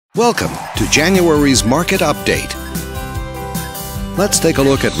Welcome to January's Market Update. Let's take a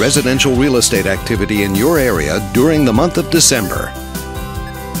look at residential real estate activity in your area during the month of December.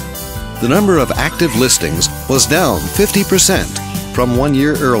 The number of active listings was down 50% from 1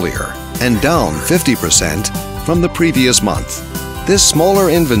 year earlier and down 50% from the previous month. This smaller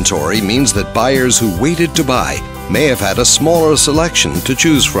inventory means that buyers who waited to buy may have had a smaller selection to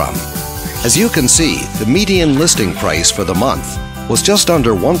choose from. As you can see, the median listing price for the month was just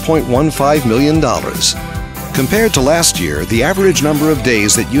under $1.15 million. Compared to last year, the average number of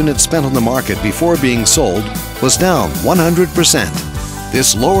days that units spent on the market before being sold was down 100%.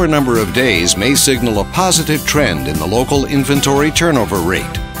 This lower number of days may signal a positive trend in the local inventory turnover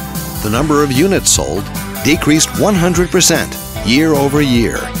rate. The number of units sold decreased 100% year over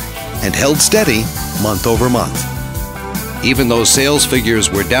year and held steady month over month. Even though sales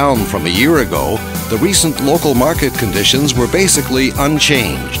figures were down from a year ago, the recent local market conditions were basically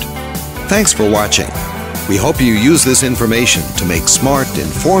unchanged. Thanks for watching. We hope you use this information to make smart,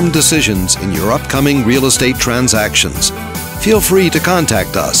 informed decisions in your upcoming real estate transactions. Feel free to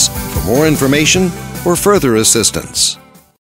contact us for more information or further assistance.